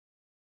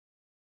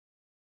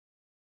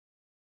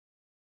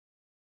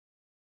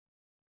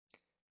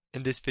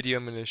In this video,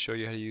 I'm going to show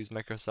you how to use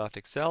Microsoft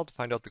Excel to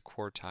find out the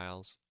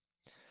quartiles.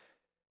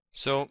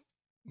 So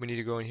we need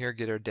to go in here,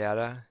 get our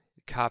data,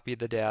 copy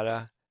the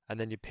data,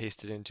 and then you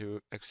paste it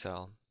into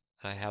Excel.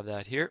 And I have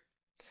that here.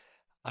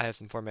 I have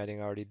some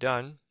formatting already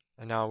done,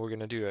 and now we're going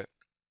to do it.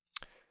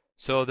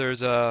 So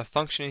there's a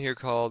function in here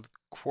called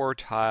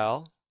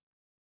quartile.exe.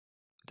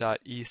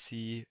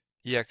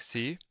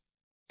 It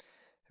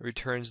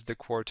returns the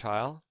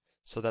quartile,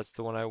 so that's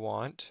the one I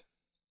want.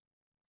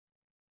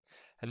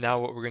 And now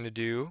what we're going to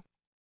do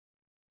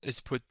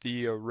is put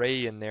the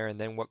array in there and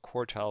then what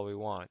quartile we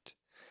want.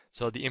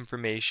 So the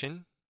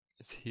information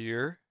is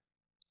here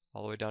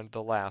all the way down to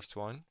the last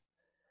one.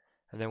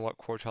 And then what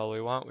quartile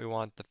we want? We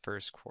want the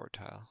first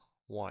quartile.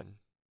 1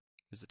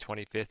 is the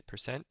 25th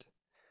percent.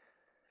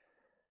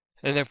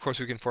 And then of course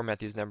we can format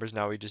these numbers.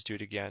 Now we just do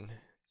it again.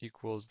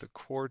 Equals the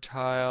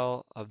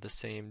quartile of the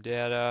same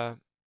data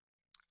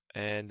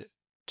and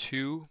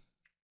 2,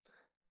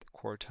 the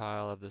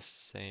quartile of the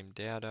same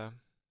data.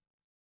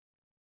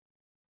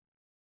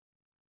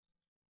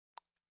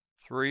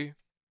 3.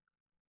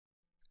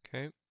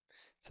 Okay,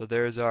 so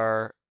there's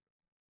our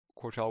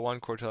quartile 1,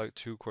 quartile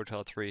 2,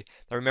 quartile 3.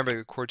 Now remember,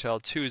 the quartile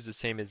 2 is the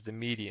same as the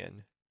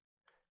median,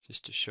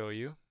 just to show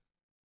you.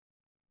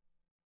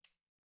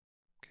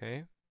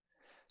 Okay,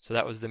 so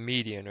that was the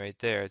median right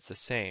there. It's the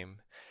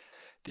same.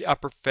 The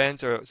upper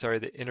fence, or sorry,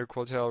 the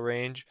interquartile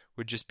range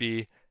would just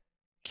be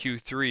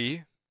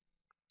Q3,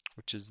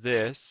 which is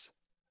this,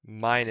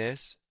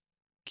 minus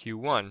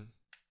Q1.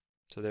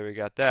 So there we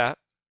got that.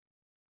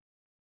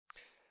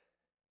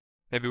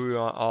 Maybe we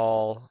want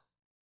all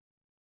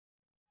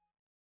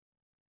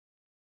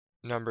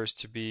numbers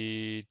to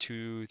be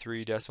 2,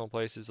 3 decimal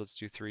places. Let's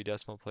do 3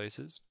 decimal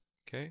places.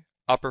 Okay.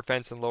 Upper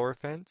fence and lower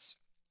fence.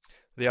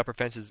 The upper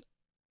fence is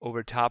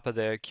over top of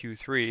the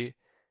Q3.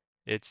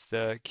 It's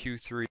the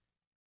Q3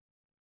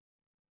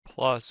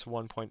 plus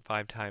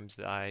 1.5 times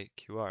the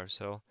IQR.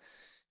 So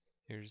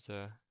here's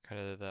the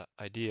kind of the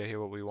idea here,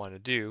 what we want to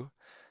do.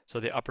 So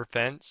the upper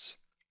fence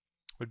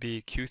would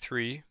be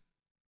Q3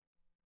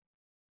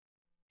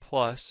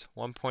 plus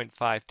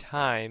 1.5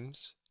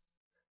 times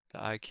the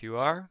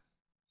IQR.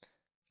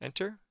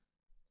 Enter.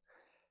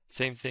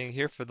 Same thing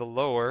here for the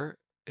lower.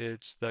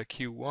 It's the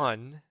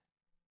Q1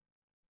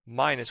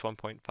 minus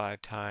 1.5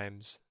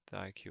 times the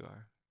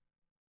IQR.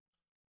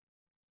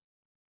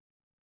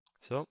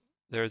 So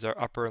there's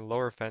our upper and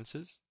lower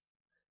fences.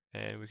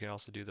 And we can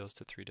also do those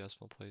to 3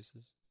 decimal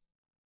places.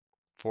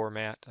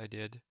 Format I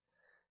did.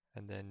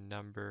 And then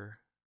number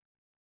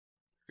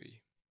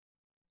 3.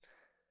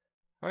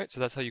 Alright,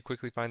 so that's how you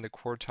quickly find the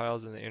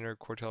quartiles in the inner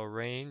quartile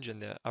range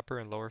and the upper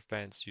and lower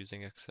fence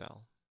using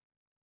Excel.